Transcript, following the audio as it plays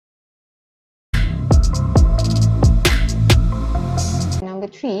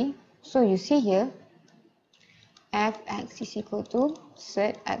number 3. So you see here, fx is equal to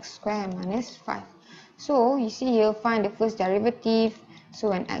set x squared minus 5. So you see here, find the first derivative. So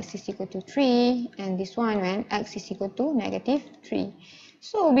when x is equal to 3, and this one when x is equal to negative 3.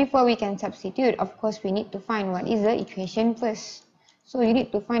 So before we can substitute, of course we need to find what is the equation first. So you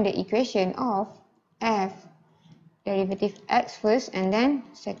need to find the equation of f derivative x first, and then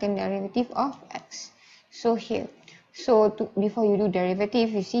second derivative of x. So here, before you do derivative,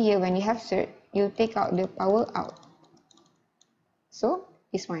 you see here when you have cert, you take out the power out. So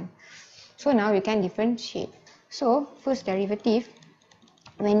this one. So now we can differentiate. So first derivative,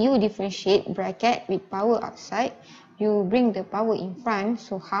 when you differentiate bracket with power outside, you bring the power in front,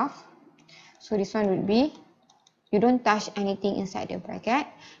 so half. So this one would be, you don't touch anything inside the bracket,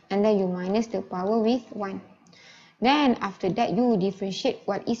 and then you minus the power with 1. Then after that, you differentiate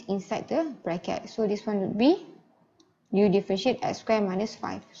what is inside the bracket. So this one would be, you differentiate x squared minus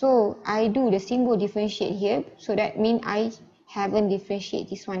 5. So I do the symbol differentiate here, so that means I haven't differentiated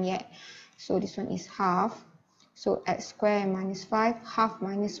this one yet. So this one is half. So x squared minus 5, half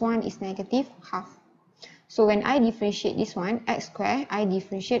minus 1 is negative half. So when I differentiate this one, x squared, I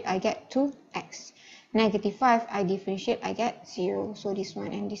differentiate, I get 2x. Negative 5, I differentiate, I get 0. So this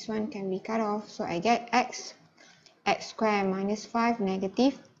one and this one can be cut off. So I get x squared minus 5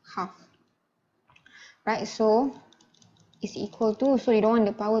 negative half. Right, so is equal to, so you don't want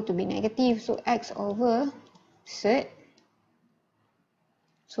the power to be negative, so x over cert.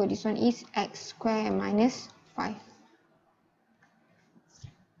 So this one is x squared minus 5.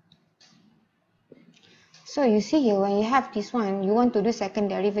 So you see here, when you have this one, you want to do second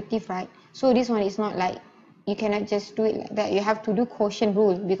derivative, right? So this one is not like, you cannot just do it like that. You have to do quotient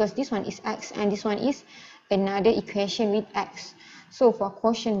rule, because this one is x and this one is another equation with x. So for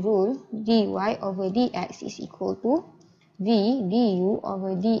quotient rule, dy over dx is equal to v du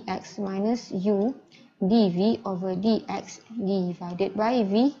over dx minus u dv over dx divided by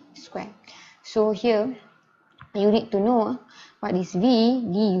v squared. So here, you need to know what is v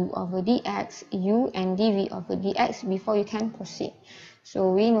du over dx, u and dv over dx before you can proceed.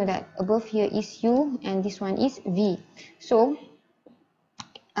 So we know that above here is u and this one is v. So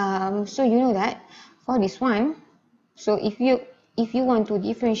you know that for this one, so if you want to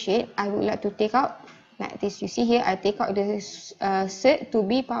differentiate, I would like to take out like this. You see here, I take out the cert to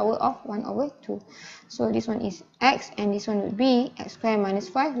be power of 1 over 2. So this one is x and this one would be x squared minus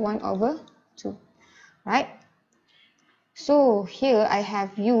 5, 1 over 2. Right? So here I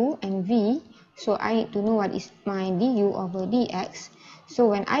have u and v. So I need to know what is my du over dx. So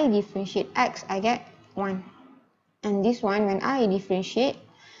when I differentiate x, I get 1. And this one, when I differentiate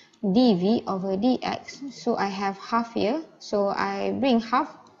dv over dx, so I have half here. So I bring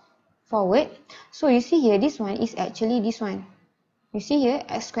half forward. So you see here, this one is actually this one. You see here,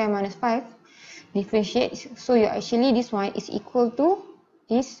 x squared minus 5 differentiates. So you actually, this one is equal to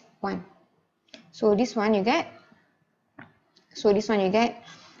this one. So this one you get,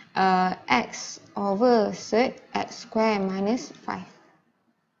 x over cert x squared minus 5.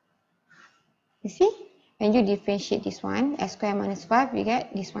 You see, when you differentiate this one, x squared minus 5, you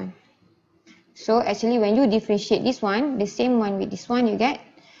get this one. So actually, when you differentiate this one, the same one with this one, you get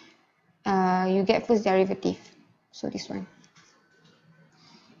first derivative. So this one.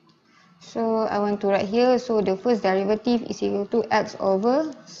 So I want to write here, so the first derivative is equal to x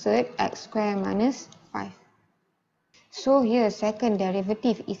over cert x squared minus 5. So here second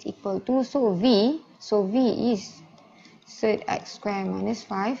derivative is equal to, so v is cert x squared minus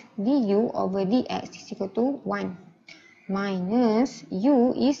 5 du over dx is equal to 1 minus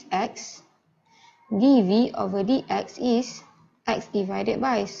u is x, dv over dx is x divided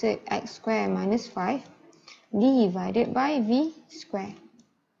by cert x squared minus 5 divided by v squared.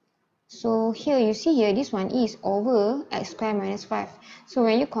 So here you see here, this one is over x squared minus 5. So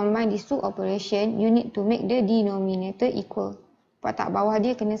when you combine these two operations, you need to make the denominator equal. Letak bawah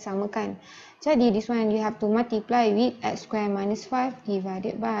dia kena samakan. Jadi this one you have to multiply with x squared minus 5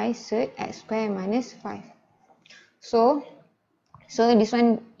 divided by cert x squared minus 5. So this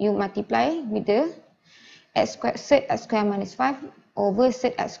one you multiply with the cert x squared minus 5 over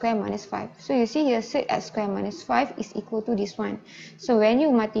cert x squared minus 5. So you see here, cert x squared minus 5 is equal to this one. So when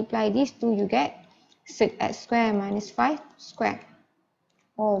you multiply these two, you get cert x squared minus 5 squared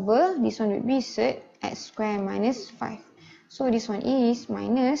over this one would be cert x squared minus 5. So this one is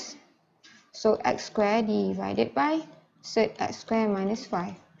minus, so x squared divided by cert x squared minus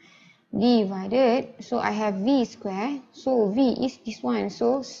 5 divided, so I have v squared, so v is this one,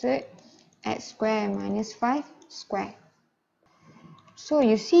 so cert x squared minus 5 squared. So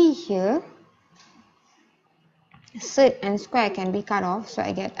you see here, third and square can be cut off, so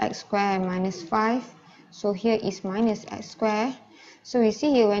I get x squared minus 5. So here is minus x squared. So we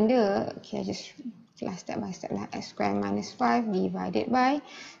see here when the, okay, I just step by step, x squared minus 5 divided by,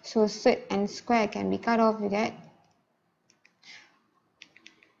 so third and square can be cut off, you get,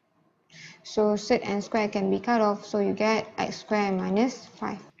 so third and square can be cut off, so you get x squared minus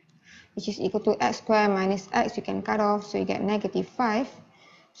 5, which is equal to x squared minus x, you can cut off, so you get negative 5.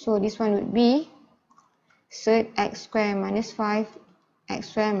 So this one would be third x squared minus 5, x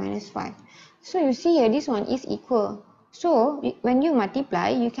squared minus 5. So you see here, this one is equal. So when you multiply,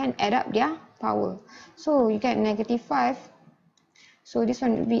 you can add up their power. So you get negative 5. So this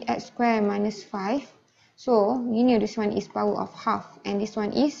one would be x squared minus 5. So you know this one is power of half, and this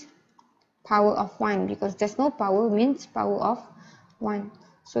one is power of 1, because there's no power means power of 1.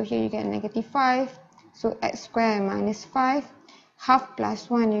 So here you get negative 5. So x squared minus 5. Half plus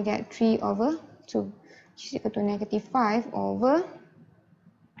 1, you get 3 over 2. Which is equal to negative 5 over.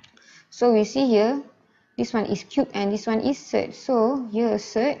 So we see here, this one is cube and this one is third. So here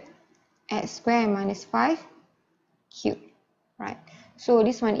third, x squared minus 5 cube. Right. So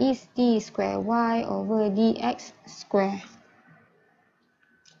this one is d squared y over dx squared.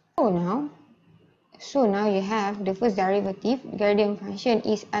 So now you have the first derivative, gradient function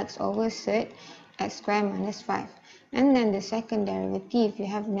is x over third, x squared minus 5. And then the second derivative, you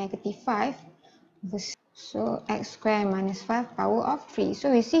have negative 5 over, so x squared minus 5 power of 3.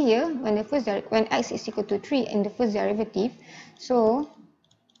 So we see here, when x is equal to 3 in the first derivative, so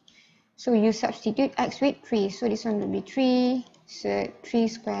you substitute x with 3. So this one will be 3, so 3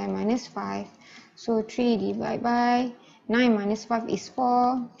 squared minus 5. So 3 divided by 9 minus 5 is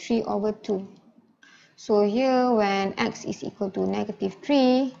 4, 3 over 2. So here when x is equal to negative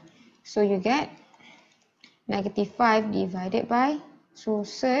 3, so you get negative 5 divided by, so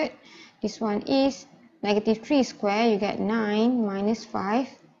third, this one is negative 3 square, you get 9 minus 5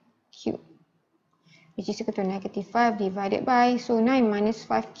 cube, which is equal to negative 5 divided by, so 9 minus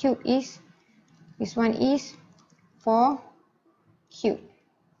 5 cube is, this one is 4 cube.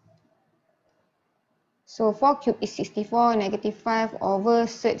 So 4 cube is 64, negative 5 over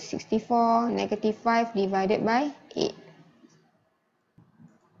third 64, negative 5 divided by 8.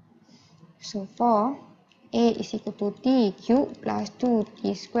 So for 8 is equal to t cube plus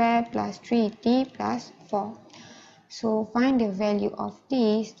 2t square plus 3t plus 4. So find the value of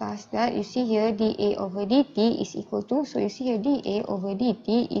t such that you see here dA over dt is equal to, so you see here dA over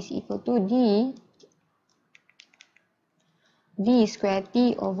dt is equal to d square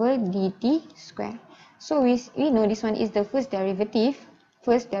t over dt square. So we know this one is the first derivative,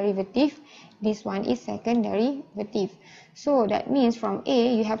 this one is second derivative. So that means from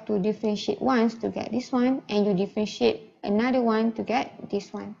A, you have to differentiate once to get this one, and you differentiate another one to get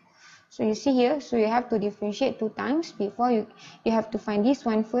this one. So you see here, so you have to differentiate 2 times before you have to find this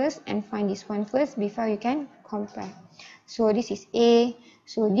one first and find this one first before you can compare. So this is A,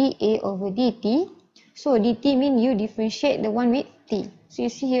 so dA over dt. So dt means you differentiate the one with t. So you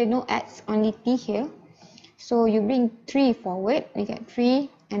see here, no x, only t here. So you bring 3 forward, you get 3,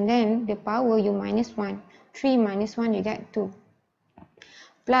 and then the power you minus 1. 3 minus 1, you get 2.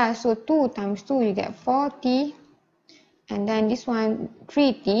 Plus, so 2 times 2, you get 4t. And then this one,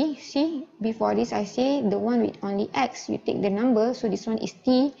 3t. See, before this, I say the one with only x, you take the number. So this one is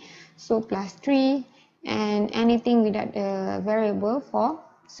t. So plus 3. And anything without the variable 4.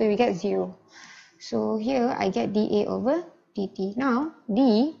 So you get 0. So here, I get dA over dt. Now,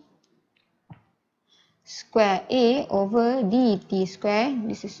 d square A over dt square,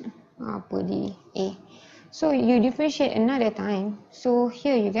 this is apa dA. So you differentiate another time. So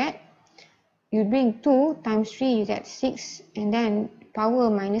here you get, you bring 2 times 3, you get 6, and then power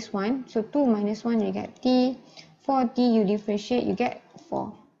minus 1. So 2 minus 1, you get t. 4t, you differentiate, you get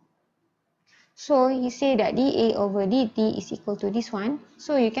 4. So you say that dA over dt is equal to this one.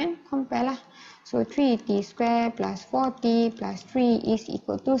 So you can compare lah. So 3t square plus 4t plus 3 is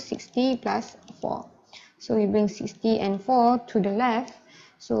equal to 6t plus 4. So you bring 60 and 4 to the left.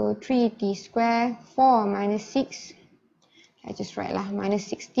 So 3t square, 4 minus 6. I just write lah, minus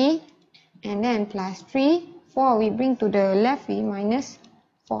 60. And then plus 3. 4 we bring to the left, we minus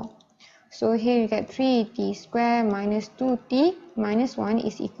 4. So here you get 3t square minus 2t minus 1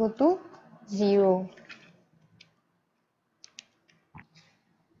 is equal to 0.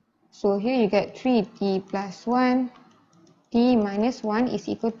 So here you get 3t plus 1. T minus 1 is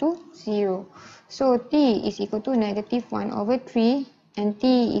equal to 0. So t is equal to negative 1 over 3 and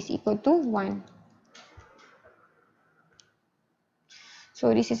t is equal to 1.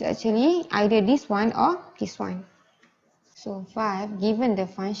 So this is actually either this one or this one. So 5, given the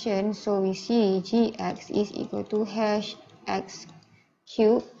function, so we see gx is equal to hash x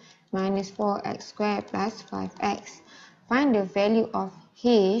cubed minus 4x squared plus 5x. Find the value of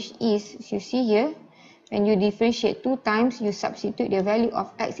h is, you see here, when you differentiate 2 times, you substitute the value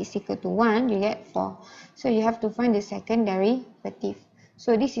of x is equal to 1, you get 4. So you have to find the second derivative.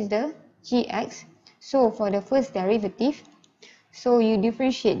 So this is the gx. So for the first derivative, so you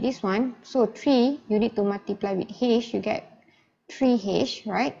differentiate this one. So 3, you need to multiply with h, you get 3h,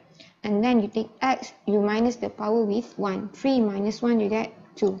 right? And then you take x, you minus the power with 1. 3 minus 1, you get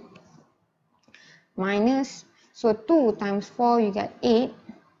 2. Minus, so 2 times 4, you get 8.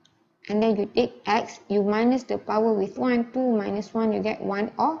 And then you take x, you minus the power with 1. 2 minus 1, you get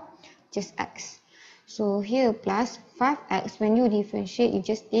 1 or just x. So here plus 5x, when you differentiate, you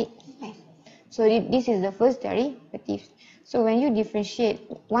just take 5. So this is the first derivative. So when you differentiate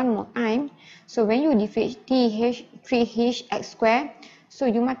one more time, so when you differentiate 3h squared, so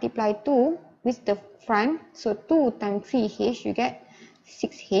you multiply 2 with the front, so 2 times 3h, you get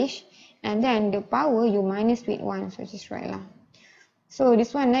 6h, and then the power you minus with 1, so just write lah. So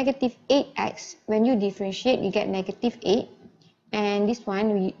this one negative 8x, when you differentiate, you get negative 8, and this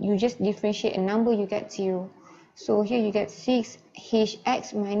one, you just differentiate a number, you get 0. So here you get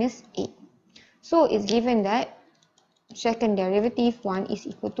 6hx minus 8. So it's given that second derivative 1 is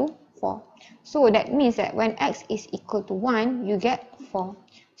equal to 4. So that means that when x is equal to 1, you get 4.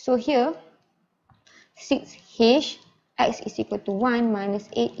 So here 6h, x is equal to 1 minus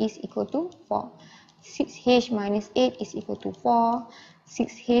 8 is equal to 4. 6h minus 8 is equal to 4.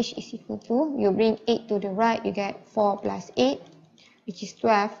 6h is equal to, you bring 8 to the right, you get 4 plus 8, which is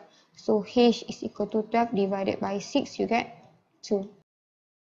 12. So h is equal to 12 divided by 6, you get 2.